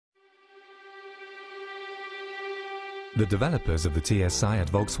The developers of the TSI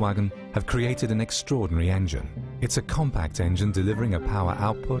at Volkswagen have created an extraordinary engine. It's a compact engine delivering a power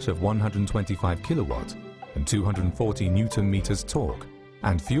output of 125 kilowatt and 240 Newton meters torque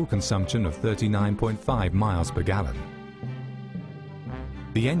and fuel consumption of 39.5 miles per gallon.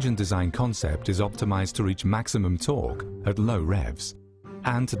 The engine design concept is optimized to reach maximum torque at low revs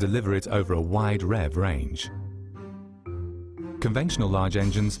and to deliver it over a wide rev range. Conventional large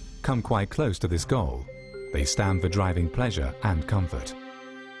engines come quite close to this goal. They stand for driving pleasure and comfort.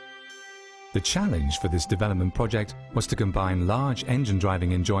 The challenge for this development project was to combine large engine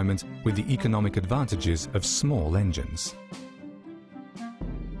driving enjoyment with the economic advantages of small engines.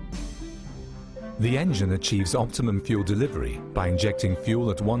 The engine achieves optimum fuel delivery by injecting fuel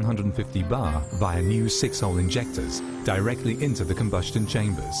at 150 bar via new 6-hole injectors directly into the combustion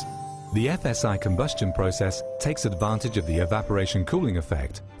chambers. The FSI combustion process takes advantage of the evaporation cooling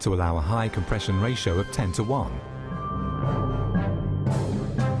effect to allow a high compression ratio of 10:1.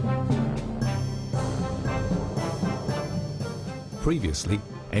 Previously,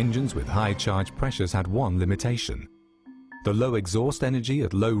 engines with high charge pressures had one limitation. The low exhaust energy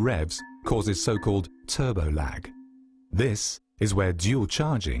at low revs causes so-called turbo lag. This is where dual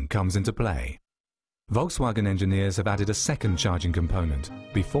charging comes into play. Volkswagen engineers have added a second charging component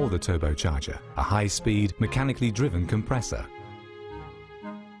before the turbocharger, a high-speed, mechanically driven compressor.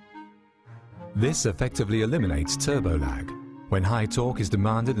 This effectively eliminates turbo lag. When high torque is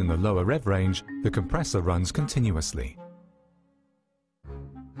demanded in the lower rev range, the compressor runs continuously.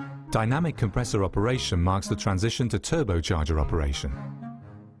 Dynamic compressor operation marks the transition to turbocharger operation.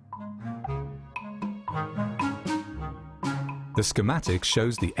 The schematic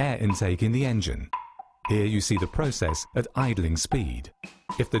shows the air intake in the engine. Here you see the process at idling speed.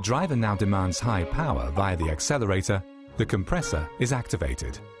 If the driver now demands high power via the accelerator, the compressor is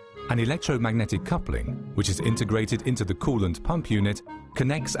activated. An electromagnetic coupling, which is integrated into the coolant pump unit,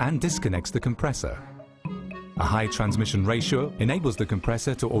 connects and disconnects the compressor. A high transmission ratio enables the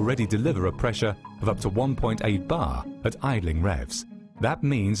compressor to already deliver a pressure of up to 1.8 bar at idling revs. That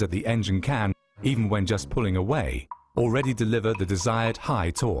means that the engine can, even when just pulling away, already deliver the desired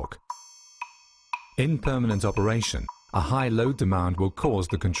high torque. In permanent operation, a high load demand will cause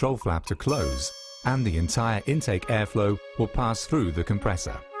the control flap to close and the entire intake airflow will pass through the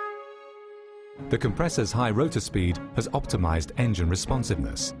compressor. The compressor's high rotor speed has optimized engine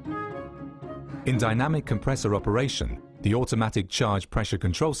responsiveness. In dynamic compressor operation, the automatic charge pressure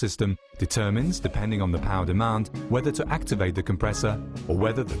control system determines, depending on the power demand, whether to activate the compressor or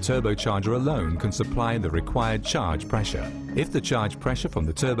whether the turbocharger alone can supply the required charge pressure. If the charge pressure from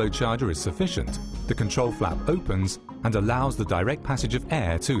the turbocharger is sufficient, the control flap opens and allows the direct passage of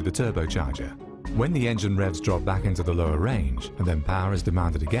air to the turbocharger. When the engine revs drop back into the lower range and then power is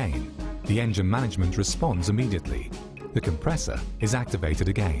demanded again, the engine management responds immediately. The compressor is activated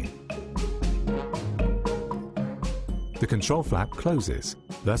again. The control flap closes,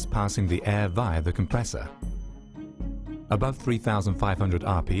 thus passing the air via the compressor. Above 3,500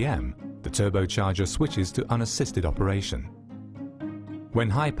 RPM, the turbocharger switches to unassisted operation.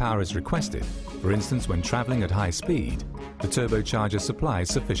 When high power is requested, for instance when traveling at high speed, the turbocharger supplies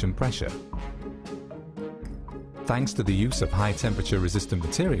sufficient pressure. Thanks to the use of high temperature resistant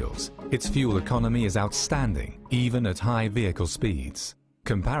materials, its fuel economy is outstanding, even at high vehicle speeds.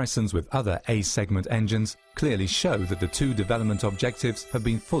 Comparisons with other A-segment engines clearly show that the two development objectives have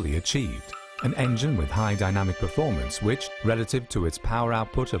been fully achieved. An engine with high dynamic performance which, relative to its power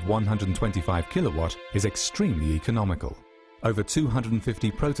output of 125 kilowatt, is extremely economical. Over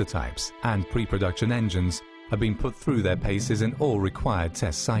 250 prototypes and pre-production engines have been put through their paces in all required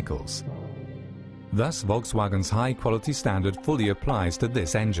test cycles. Thus, Volkswagen's high-quality standard fully applies to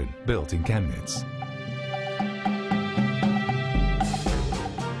this engine, built in Chemnitz.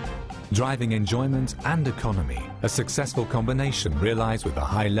 Driving enjoyment and economy, a successful combination realized with the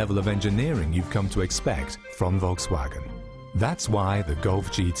high level of engineering you've come to expect from Volkswagen. That's why the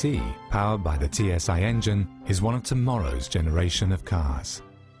Golf GT, powered by the TSI engine, is one of tomorrow's generation of cars.